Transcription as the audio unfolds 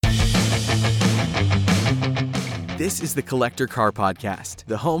This is the Collector Car Podcast,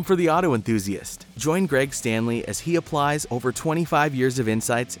 the home for the auto enthusiast. Join Greg Stanley as he applies over 25 years of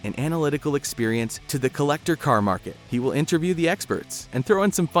insights and analytical experience to the collector car market. He will interview the experts and throw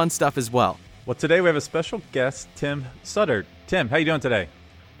in some fun stuff as well. Well, today we have a special guest, Tim Suddard. Tim, how you doing today?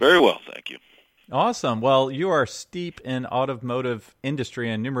 Very well, thank you. Awesome. Well, you are steep in automotive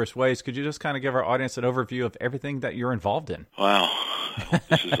industry in numerous ways. Could you just kind of give our audience an overview of everything that you're involved in? Wow.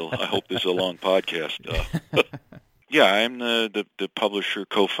 I hope this is a long podcast. Yeah, I'm the publisher,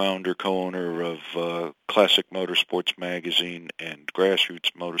 co-founder, co-owner of Classic Motorsports Magazine and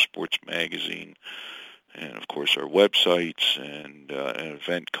Grassroots Motorsports Magazine, and, of course, our websites and an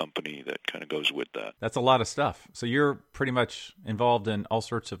event company that kind of goes with that. That's a lot of stuff. So you're pretty much involved in all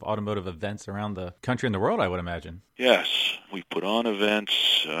sorts of automotive events around the country and the world, I would imagine. Yes. We put on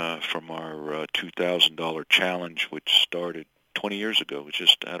events from our $2,000 challenge, which started 20 years ago. We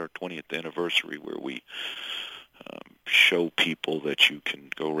just had our 20th anniversary, where we show people that you can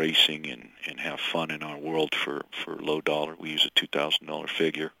go racing and have fun in our world for low dollar. We use a $2,000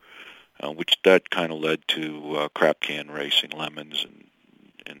 figure. Which that kind of led to crap can racing, lemons,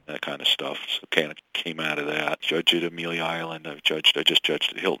 and that kind of stuff. So kind of came out of that. Judged at Amelia Island. I just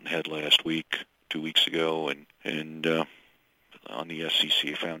judged at Hilton Head last week, 2 weeks ago, and on the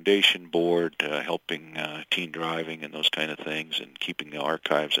SCCA Foundation board, helping teen driving and those kind of things, and keeping the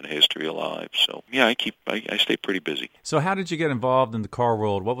archives and history alive. So yeah, I stay pretty busy. So how did you get involved in the car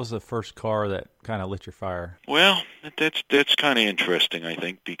world? What was the first car that kind of lit your fire? Well, that's kind of interesting, I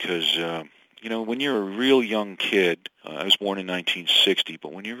think, because when you're a real young kid, I was born in 1960,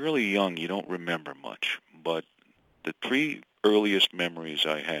 but when you're really young, you don't remember much. But the three earliest memories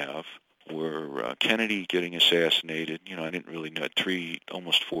I have were Kennedy getting assassinated. I didn't really know.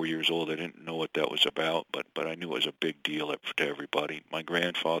 Almost 4 years old, I didn't know what that was about, but I knew it was a big deal to everybody. My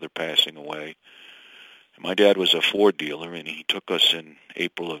grandfather passing away. My dad was a Ford dealer, and he took us in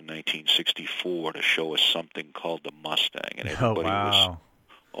April of 1964 to show us something called the Mustang, and everybody was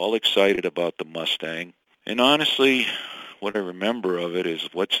all excited about the Mustang. And honestly, what I remember of it is,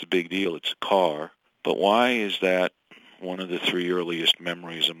 what's the big deal? It's a car. But why is that one of the three earliest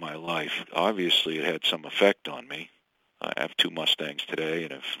memories of my life? Obviously, it had some effect on me. I have two Mustangs today,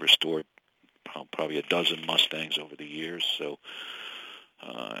 and I've restored probably a dozen Mustangs over the years. So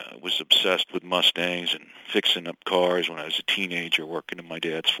I was obsessed with Mustangs and fixing up cars when I was a teenager, working in my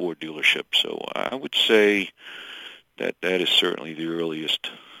dad's Ford dealership. So I would say that is certainly the earliest,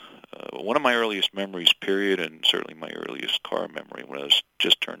 one of my earliest memories, period, and certainly my earliest car memory when I was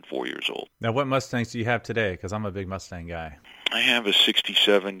just turned 4 years old. Now, what Mustangs do you have today? Because I'm a big Mustang guy. I have a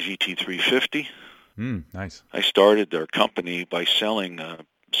 67 GT350. Nice. I started our company by selling a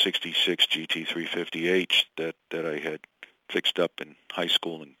 66 GT350H that I had fixed up in high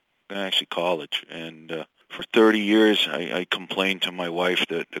school and actually college. And for 30 years, I complained to my wife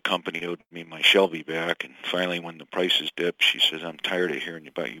that the company owed me my Shelby back. And finally, when the prices dipped, she says, "I'm tired of hearing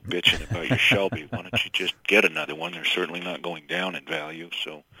about you bitching about your Shelby. Why don't you just get another one? They're certainly not going down in value."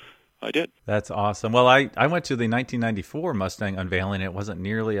 So I did. That's awesome. Well, I went to the 1994 Mustang unveiling. It wasn't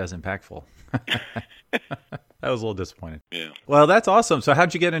nearly as impactful. I was a little disappointed. Yeah. Well, that's awesome. So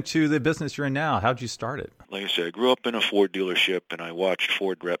how'd you get into the business you're in now? How'd you start it? Like I said, I grew up in a Ford dealership, and I watched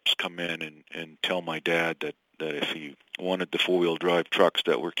Ford reps come in and tell my dad that if he wanted the four-wheel drive trucks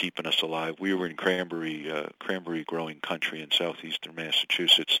that were keeping us alive, we were in cranberry growing country in southeastern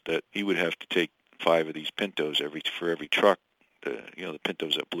Massachusetts, that he would have to take 5 of these Pintos for every truck. The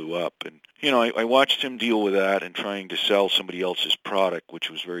Pintos that blew up. And, I watched him deal with that and trying to sell somebody else's product,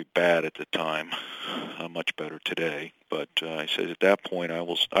 which was very bad at the time, much better today. But I said, at that point, I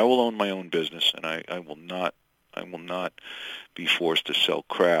will own my own business, and I will not be forced to sell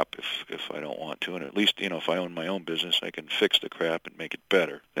crap if I don't want to. And at least, if I own my own business, I can fix the crap and make it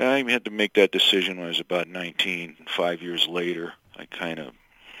better. I had to make that decision when I was about 19. 5 years later,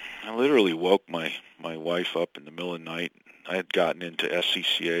 I literally woke my wife up in the middle of the night. I had gotten into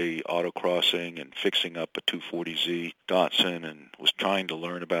SCCA autocrossing and fixing up a 240Z Datsun and was trying to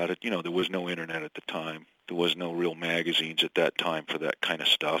learn about it. There was no internet at the time. There was no real magazines at that time for that kind of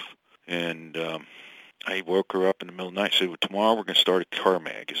stuff. And I woke her up in the middle of the night and said, "Well, tomorrow we're going to start a car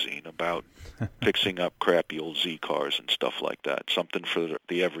magazine about fixing up crappy old Z cars and stuff like that, something for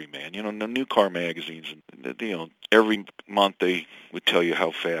the everyman." The new car magazines, every month they would tell you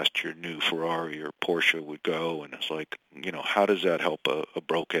how fast your new Ferrari or Porsche would go, and it's like, how does that help a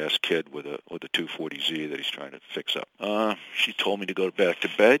broke-ass kid with a 240Z that he's trying to fix up? She told me to go back to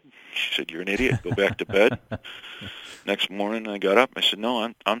bed. She said, "You're an idiot. Go back to bed." Next morning, I got up. I said,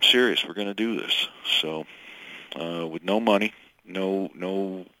 "No, I'm serious. We're going to do this." So, with no money,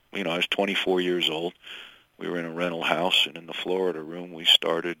 I was 24 years old. we were in a rental house, and in the Florida room, we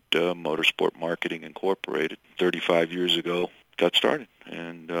started Motorsport Marketing Incorporated 35 years ago. Got started,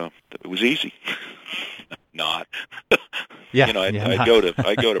 and it was easy. Not. Yeah, you know, yeah,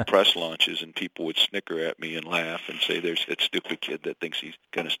 I go to press launches, and people would snicker at me and laugh and say, "There's that stupid kid that thinks he's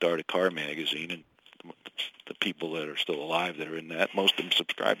going to start a car magazine." And the people that are still alive that are in that, most of them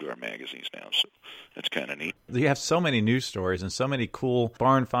subscribe to our magazines now, so that's kind of neat. You have so many news stories and so many cool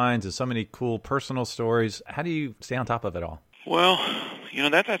barn finds and so many cool personal stories. How do you stay on top of it all? Well, you know,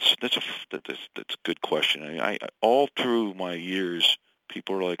 that's a good question. I all through my years,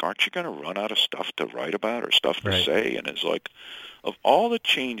 people are like, "Aren't you going to run out of stuff to write about or stuff to say?" And it's like, of all the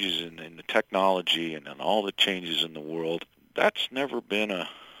changes in the technology and all the changes in the world, that's never been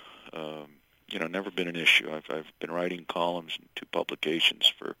never been an issue. I've been writing columns in 2 publications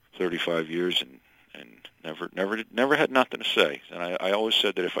for 35 years and never had nothing to say. And I always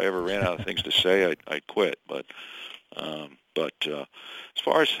said that if I ever ran out of things to say, I'd quit. But as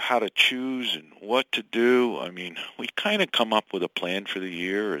far as how to choose and what to do, I mean, we kind of come up with a plan for the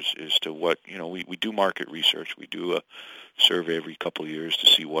year as to what, you know, we do market research. We do a survey every couple of years to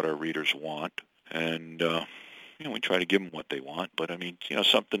see what our readers want. And, you know, we try to give them what they want, but I mean, you know,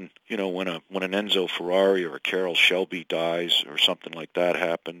 something, you know, when an Enzo Ferrari or a Carroll Shelby dies or something like that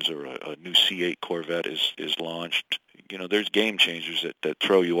happens, or a new C8 Corvette is launched, you know, there's game changers that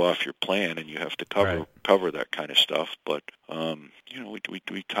throw you off your plan, and you have to cover that kind of stuff. But you know,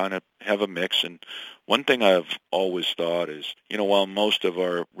 we kind of have a mix. And one thing I've always thought is, you know, while most of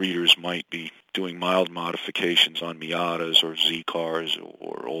our readers might be doing mild modifications on Miatas or Z cars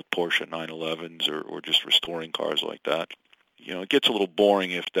or old Porsche 911s or just restoring cars like that, you know, it gets a little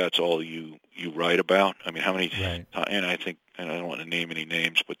boring if that's all you write about. I mean, how many? Right. And I think, and I don't want to name any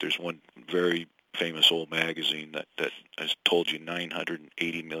names, but there's one very famous old magazine that has told you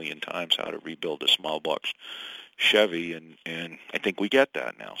 980 million times how to rebuild a small box Chevy, and I think we get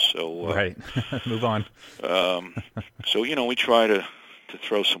that now. So right, move on. So you know, we try to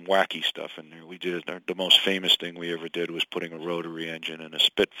throw some wacky stuff in there. We did the most famous thing we ever did was putting a rotary engine in a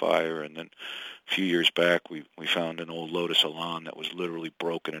Spitfire, and then a few years back we found an old Lotus Elan that was literally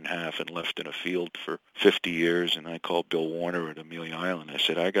broken in half and left in a field for 50 years. And I called Bill Warner at Amelia Island. I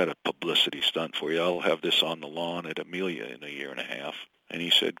said, "I got a publicity stunt for you. I'll have this on the lawn at Amelia in a year and a half." And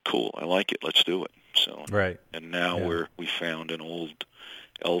he said, "Cool, I like it. Let's do it." So right, and now we found an old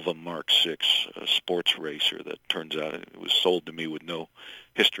Elva Mark VI sports racer that turns out it was sold to me with no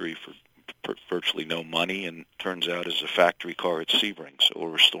history for virtually no money, and turns out is a factory car at Sebring. So we're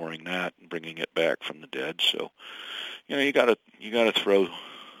restoring that and bringing it back from the dead. So, you know, you gotta throw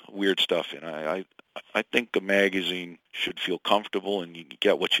weird stuff in. I think a magazine should feel comfortable, and you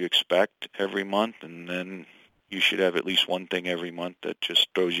get what you expect every month, and then you should have at least one thing every month that just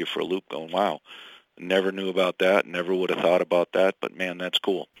throws you for a loop, going, "Wow, never knew about that, never would have thought about that, but man, that's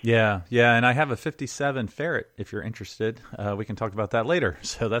cool." Yeah, and I have a 57 Ferret, if you're interested. We can talk about that later.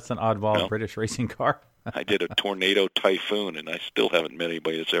 So that's an oddball British racing car. I did a Tornado Typhoon, and I still haven't met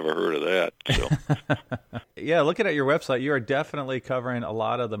anybody that's ever heard of that. So. Yeah, looking at your website, you are definitely covering a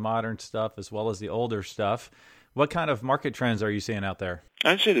lot of the modern stuff as well as the older stuff. What kind of market trends are you seeing out there?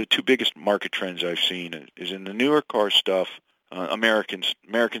 I'd say the 2 biggest market trends I've seen is in the newer car stuff. American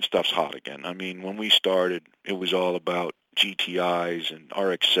stuff's hot again. I mean, when we started, it was all about GTIs and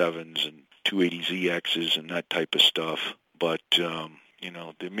RX-7s and 280ZXs and that type of stuff. But you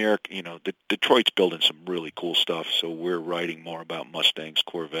know, the Detroit's building some really cool stuff. So we're writing more about Mustangs,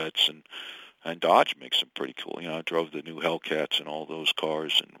 Corvettes, and Dodge makes them pretty cool. You know, I drove the new Hellcats and all those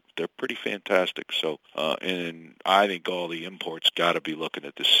cars, and they're pretty fantastic. So, and I think all the imports got to be looking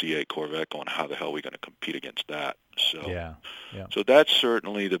at the C8 Corvette, going, "How the hell are we going to compete against that?" So, yeah. So that's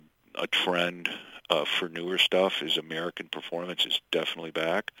certainly a trend for newer stuff. Is American performance is definitely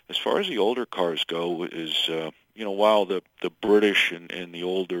back. As far as the older cars go, is you know, while the British and the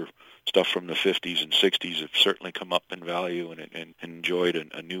older stuff from the 50s and 60s have certainly come up in value and enjoyed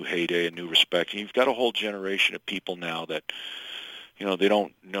a new heyday, a new respect. And you've got a whole generation of people now that, you know, they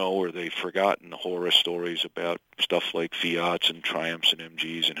don't know, or they've forgotten the horror stories about stuff like Fiats and Triumphs and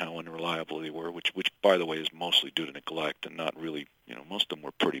MGs and how unreliable they were, which by the way is mostly due to neglect and not really, you know, most of them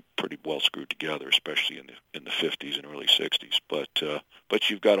were pretty well screwed together, especially in the 50s and early 60s. But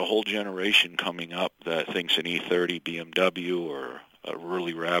you've got a whole generation coming up that thinks an E30 BMW or a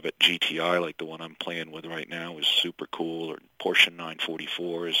Whirly Rabbit GTI like the one I'm playing with right now is super cool, or Porsche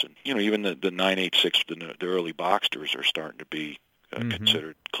 944s, and you know, even the 986, the early Boxsters are starting to be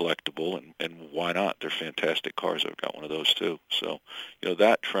considered collectible, and why not? They're fantastic cars. I've got one of those too. So, you know,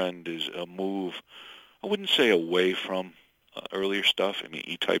 that trend is a move, I wouldn't say away from earlier stuff. I mean,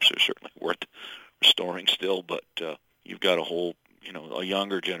 E-types are certainly worth restoring still, but you've got a whole, a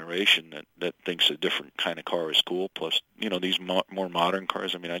younger generation that thinks a different kind of car is cool. Plus, these more modern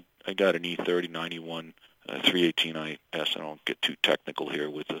cars. I mean, I got an E30 91 318 IS. I don't get too technical here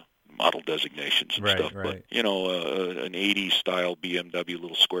with the model designations and stuff, right. but an 80s style BMW,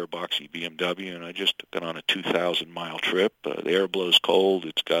 little square boxy BMW, and I just took it on a 2,000-mile trip. The air blows cold.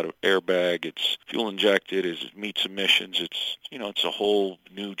 It's got an airbag. It's fuel injected. It meets emissions. It's a whole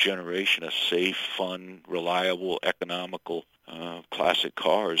new generation of safe, fun, reliable, economical, classic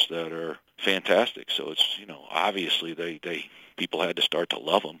cars that are fantastic. So it's obviously they people had to start to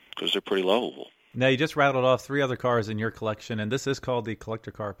love them because they're pretty lovable. Now, you just rattled off 3 other cars in your collection, and this is called the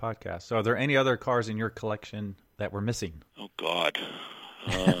Collector Car Podcast. So are there any other cars in your collection that were missing? Oh, God.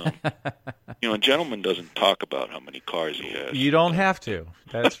 A gentleman doesn't talk about how many cars he has. You don't have to.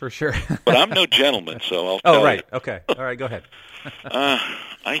 That's for sure. But I'm no gentleman, so I'll tell right. you. Okay. All right, go ahead.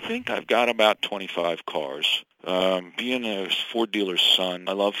 I think I've got about 25 cars. Being a Ford dealer's son,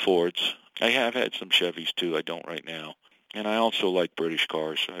 I love Fords. I have had some Chevys, too. I don't right now. And I also like British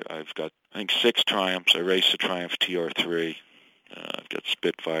cars. I've got, I think, 6 Triumphs. I race a Triumph TR3. I've got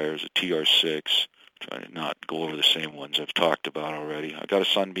Spitfires, a TR6. Trying to not go over the same ones I've talked about already. I got a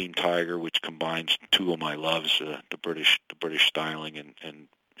Sunbeam Tiger, which combines 2 of my loves: the British styling and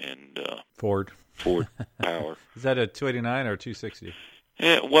Ford power. Is that a 289 or a 260?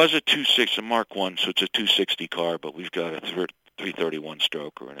 It was a 260, a Mark I, so it's a 260 car, but we've got a 331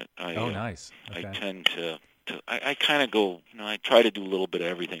 stroker in it. Nice. Okay. I tend to. I kind of go, I try to do a little bit of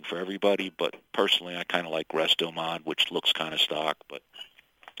everything for everybody, but personally I kind of like Resto Mod, which looks kind of stock, but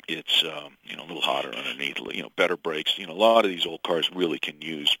it's, a little hotter underneath, better brakes. A lot of these old cars really can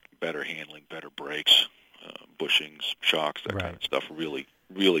use better handling, better brakes, bushings, shocks, that kind of stuff. Really,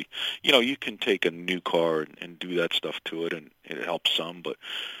 really, you can take a new car and do that stuff to it, and it helps some, but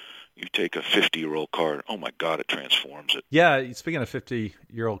you take a 50-year-old car, oh my God, it transforms it. Yeah, speaking of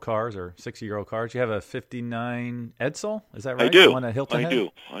 50-year-old cars or 60-year-old cars, you have a 59 Edsel, is that right? I do. The one at Hilton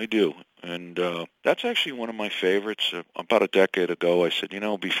Head? I do. And that's actually one of my favorites. About a decade ago, I said,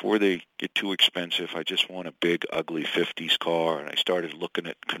 before they get too expensive, I just want a big, ugly 50s car. And I started looking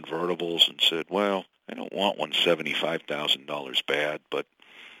at convertibles and said, well, I don't want one $75,000 bad, but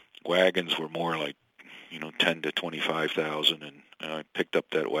wagons were more like, $10,000 to $25,000, and I picked up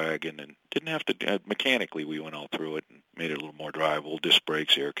that wagon and didn't have to. Mechanically, we went all through it and made it a little more drivable, disc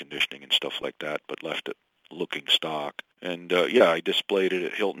brakes, air conditioning, and stuff like that, but left it looking stock. And I displayed it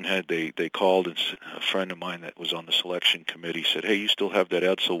at Hilton Head. They called, and a friend of mine that was on the selection committee said, "Hey, you still have that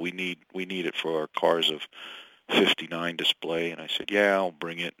Edsel? We need it for our Cars of 59 display." And I said, "Yeah, I'll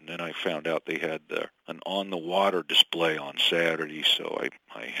bring it." And then I found out they had an on-the-water display on Saturday, so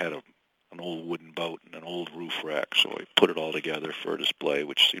I had an old wooden boat and an old roof rack, so I put it all together for a display,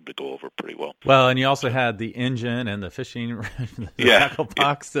 which seemed to go over pretty well. Well, and you also had the engine and the fishing, the tackle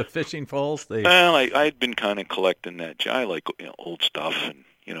box, the fishing poles. Well, I'd been kind of collecting that. I like old stuff, and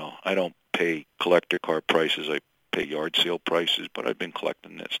I don't pay collector car prices. I pay yard sale prices, but I've been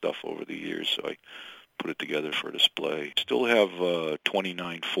collecting that stuff over the years, so I put it together for a display. Still have a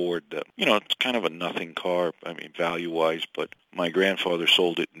 29 Ford that, it's kind of a nothing car, value-wise, but my grandfather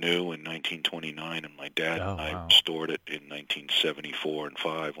sold it new in 1929, and my dad and I stored it in 1974 and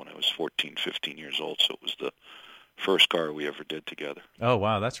 5 when I was 14, 15 years old, so it was the first car we ever did together. Oh,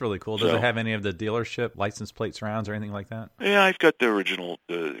 wow, that's really cool. Does it have any of the dealership license plate surrounds or anything like that? Yeah, I've got the original,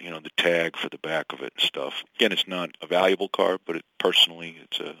 the tag for the back of it and stuff. Again, it's not a valuable car, but personally,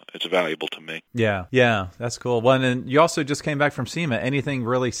 it's valuable to me. Yeah, that's cool. Well, and you also just came back from SEMA. Anything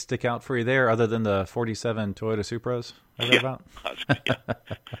really stick out for you there other than the 47 Toyota Supras? Yeah,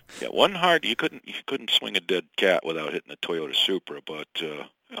 one hard. You couldn't swing a dead cat without hitting a Toyota Supra. But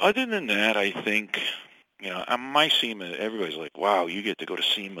other than that, I think. My SEMA, everybody's like, wow, you get to go to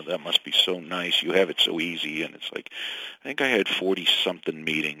SEMA. That must be so nice. You have it so easy. And it's like, I think I had 40-something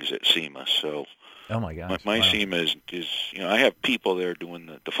meetings at SEMA. So oh my gosh, my SEMA is I have people there doing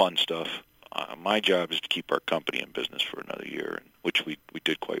the fun stuff. My job is to keep our company in business for another year, which we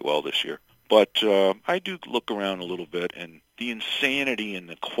did quite well this year. But I do look around a little bit, and the insanity and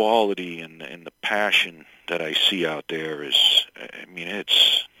the quality and the passion that I see out there is,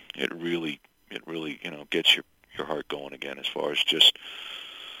 it really gets your heart going again as far as just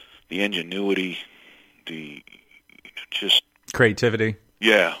the ingenuity, the just creativity.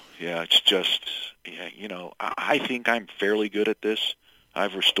 Yeah, it's just, I think I'm fairly good at this.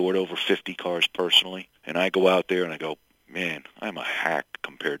 I've restored over 50 cars personally, and I go out there and I go, man, I'm a hack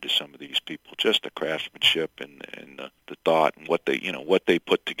compared to some of these people. Just the craftsmanship and the thought and what they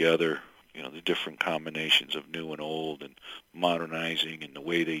put together the different combinations of new and old and modernizing and the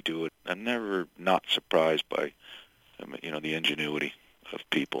way they do it. I'm never not surprised by, the ingenuity of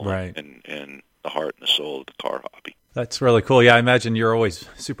people, right, and the heart and the soul of the car hobby. That's really cool. Yeah, I imagine you're always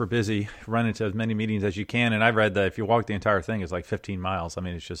super busy, running to as many meetings as you can. And I read that if you walk the entire thing, it's like 15 miles. I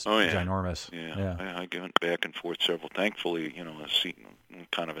mean, it's just ginormous. Yeah. I went back and forth several. Thankfully, I'm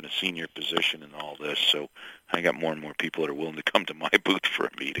kind of in a senior position in all this, so I got more and more people that are willing to come to my booth for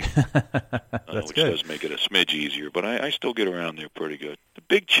a meeting, which good. does make it a smidge easier. But I still get around there pretty good. The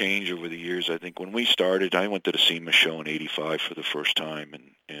big change over the years, I think, when we started, I went to the SEMA show in '85 for the first time,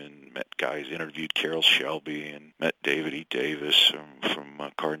 and met guys, interviewed Carroll Shelby, and met David E. Davis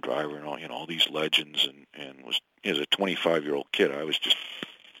from Car and Driver, and all these legends, and was as a 25-year-old kid, I was just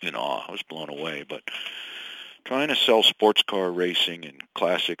in awe. I was blown away. But trying to sell sports car racing and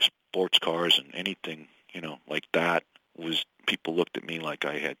classic sports cars and anything, like that, was, people looked at me like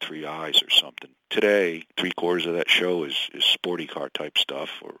I had three eyes or something. Today, three-quarters of that show is sporty car type stuff,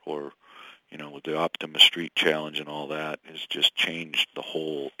 or with the Optima Street Challenge and all that, has just changed the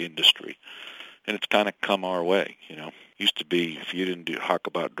whole industry. And it's kind of come our way, Used to be, if you didn't talk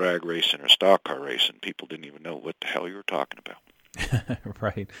about drag racing or stock car racing, people didn't even know what the hell you were talking about.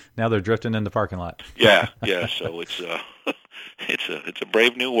 Right. Now they're drifting in the parking lot. Yeah. So it's it's a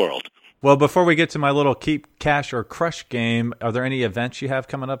brave new world. Well, before we get to my little keep, cash, or crush game, are there any events you have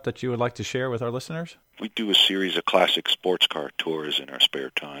coming up that you would like to share with our listeners? We do a series of classic sports car tours in our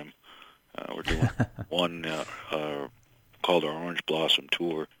spare time. We're doing one called our Orange Blossom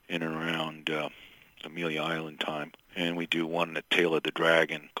Tour in and around Amelia Island time. And we do one at Tail of the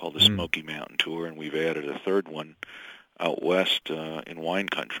Dragon called the Smoky Mountain Tour, and we've added a third one out west in wine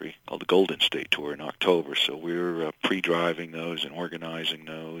country called the Golden State Tour in October. So we're pre-driving those and organizing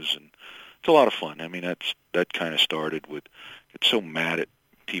those, and it's a lot of fun. I mean, that kind of started with, it's so mad at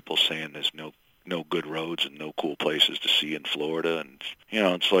people saying there's no good roads and no cool places to see in Florida, and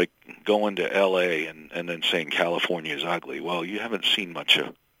it's like going to L.A. and then saying California is ugly. Well, you haven't seen much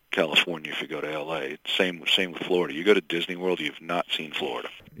of California if you go to L.A. Same with Florida. You go to Disney World, you've not seen Florida.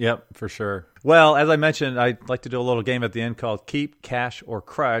 Yep, for sure. Well, as I mentioned, I'd like to do a little game at the end called Keep, Cash, or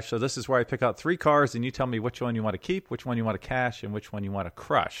Crush. So this is where I pick out three cars, and you tell me which one you want to keep, which one you want to cash, and which one you want to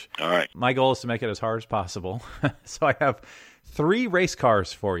crush. All right. My goal is to make it as hard as possible. So I have three race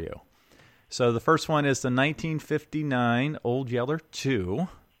cars for you. So the first one is the 1959 Old Yeller 2,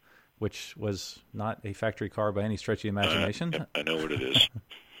 which was not a factory car by any stretch of the imagination. Yep, I know what it is.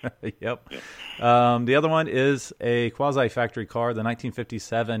 Yep. The other one is a quasi-factory car, the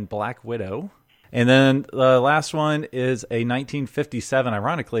 1957 Black Widow. And then the last one is a 1957,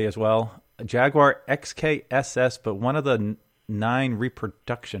 ironically as well, a Jaguar XKSS, but one of the 9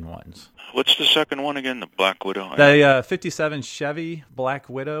 reproduction ones. What's the second one again, the Black Widow? The 57 Chevy Black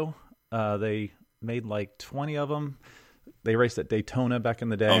Widow. They made like 20 of them. They raced at Daytona back in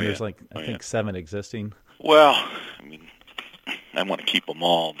the day. Oh, yeah. There's like, I think 7 existing. Well, I mean, I want to keep them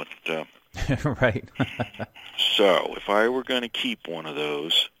all, but... Right. So, if I were going to keep one of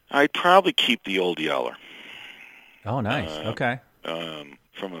those, I'd probably keep the Old Yeller. Oh, nice. Okay.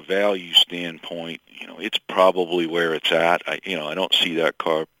 From a value standpoint, it's probably where it's at. I don't see that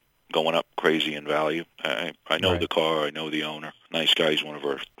car going up crazy in value. I know the car. I know the owner. Nice guy. He's one of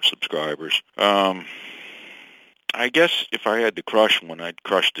our subscribers. I guess if I had to crush one, I'd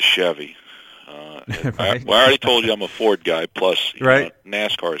crush the Chevy. Right. I already told you I'm a Ford guy. Plus, right.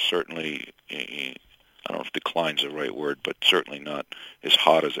 NASCAR is certainly, I don't know if decline's the right word, but certainly not as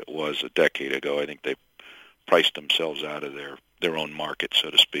hot as it was a decade ago. I think they priced themselves out of their own market, so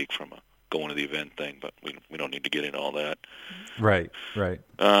to speak, from a going to the event thing. But we don't need to get into all that. Right.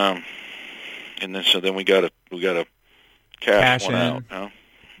 And then we got to cash one in. out. Huh?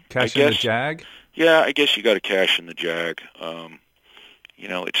 Cash in the Jag. Yeah, I guess you got to cash in the Jag.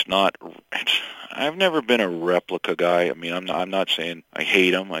 I've never been a replica guy. I mean, I'm not saying I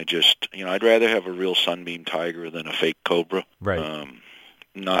hate them. I just, I'd rather have a real Sunbeam Tiger than a fake Cobra. Right.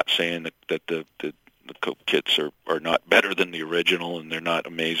 Not saying that the kits are not better than the original, and they're not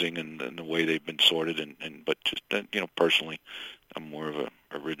amazing in the way they've been sorted, but just, personally, I'm more of a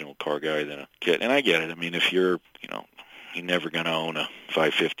original car guy than a kit. And I get it. I mean, if you're never going to own a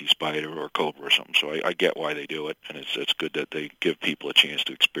 550 Spider or Cobra or something, so I get why they do it, and it's good that they give people a chance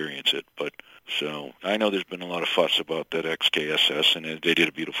to experience it. But so I know there's been a lot of fuss about that XKSS, and they did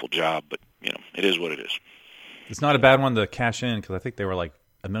a beautiful job, but it is what it is. It's not a bad one to cash in, because I think they were like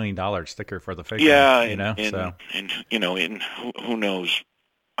 $1 million sticker for the fake one, and who knows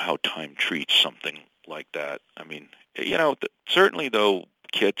how time treats something like that. I mean, certainly though,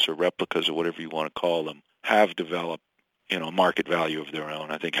 kits or replicas or whatever you want to call them have developed a market value of their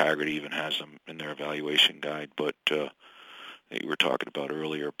own. I think Haggard even has them in their evaluation guide, but that you were talking about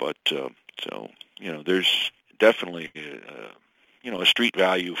earlier. But there's definitely a street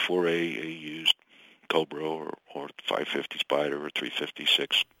value for a used Cobra or 550 Spider or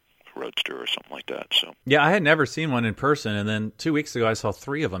 356 Roadster or something like that. So yeah, I had never seen one in person, and then 2 weeks ago I saw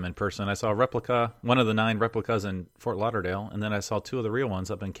 3 of them in person. I saw a replica, one of the 9 replicas in Fort Lauderdale, and then I saw 2 of the real ones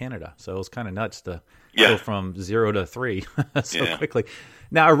up in Canada. So it was kind of nuts to go from 0 to 3 so quickly.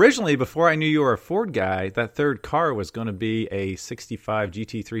 Now, originally, before I knew you were a Ford guy, that third car was going to be a 65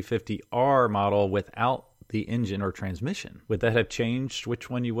 GT350R model without the engine or transmission. Would that have changed which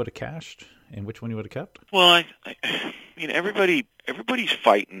one you would have cashed and which one you would have kept? Well, I mean, everybody's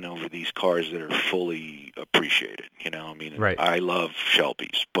fighting over these cars that are fully appreciated. Right. I love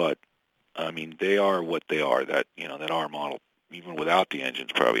Shelbys, but I mean, they are what they are. That R model, even without the engine,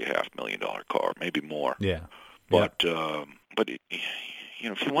 is probably a $500,000 car, maybe more. Yeah. But if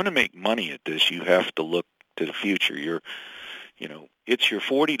you want to make money at this, you have to look to the future. It's your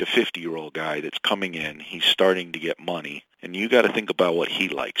 40 to 50-year-old guy that's coming in. He's starting to get money, and you got to think about what he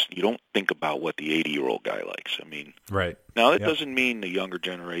likes. You don't think about what the 80-year-old guy likes. I mean, right. Now that doesn't mean the younger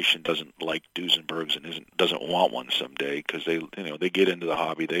generation doesn't like Duesenbergs and doesn't want one someday, because they get into the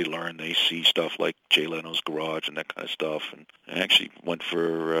hobby, they learn, they see stuff like Jay Leno's Garage and that kind of stuff. And I actually went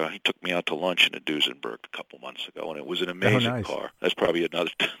for he took me out to lunch in a Duesenberg a couple months ago, and it was an amazing car. That's probably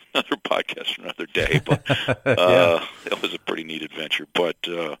another podcast for another day, but it was a pretty neat adventure. But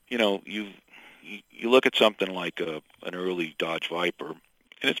you look at something like an early Dodge Viper,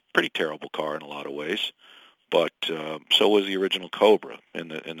 and it's a pretty terrible car in a lot of ways. But so was the original Cobra, and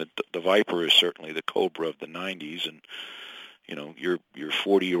the Viper is certainly the Cobra of the '90s. And your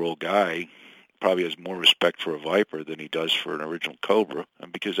 40-year-old guy probably has more respect for a Viper than he does for an original Cobra,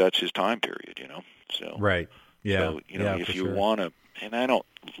 because that's his time period. So right, yeah. So if you want to, and I don't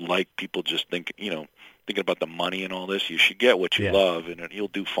like people just thinking about the money and all this. You should get what you love, and you'll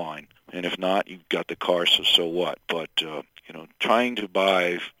do fine. And if not, you've got the car, so what? But trying to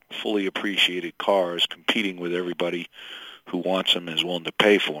buy fully appreciated cars, competing with everybody who wants them and is willing to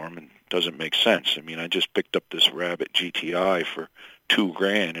pay for them, and doesn't make sense. I mean, I just picked up this Rabbit GTI for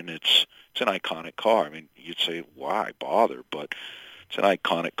 $2,000, and it's an iconic car. I mean, you'd say, why bother? But it's an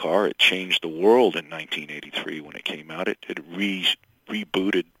iconic car. It changed the world in 1983 when it came out. It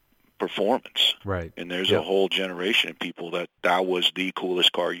rebooted performance. Right. And there's a whole generation of people that was the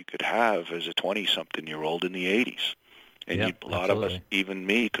coolest car you could have as a 20-something-year-old in the 80s. And a lot of us, even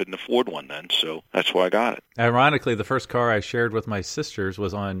me, couldn't afford one then, so that's why I got it. Ironically, the first car I shared with my sisters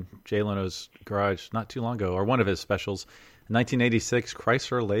was on Jay Leno's Garage not too long ago, or one of his specials, 1986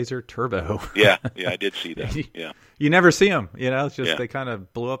 Chrysler Laser Turbo. Yeah, I did see that. Yeah. You never see them, it's just they kind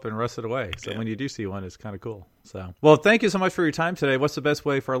of blew up and rusted away. So when you do see one, it's kind of cool. So, well, thank you so much for your time today. What's the best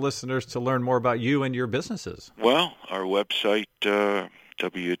way for our listeners to learn more about you and your businesses? Well, our website,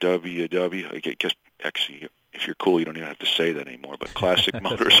 if you're cool, you don't even have to say that anymore, but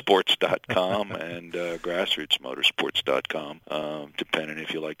classicmotorsports.com and grassrootsmotorsports.com, depending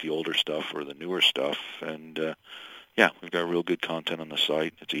if you like the older stuff or the newer stuff. And, we've got real good content on the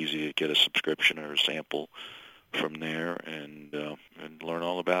site. It's easy to get a subscription or a sample from there and learn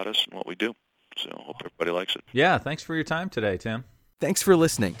all about us and what we do. So I hope everybody likes it. Yeah, thanks for your time today, Tim. Thanks for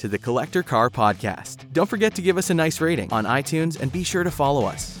listening to the Collector Car Podcast. Don't forget to give us a nice rating on iTunes, and be sure to follow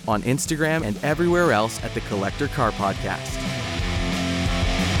us on Instagram and everywhere else at the Collector Car Podcast.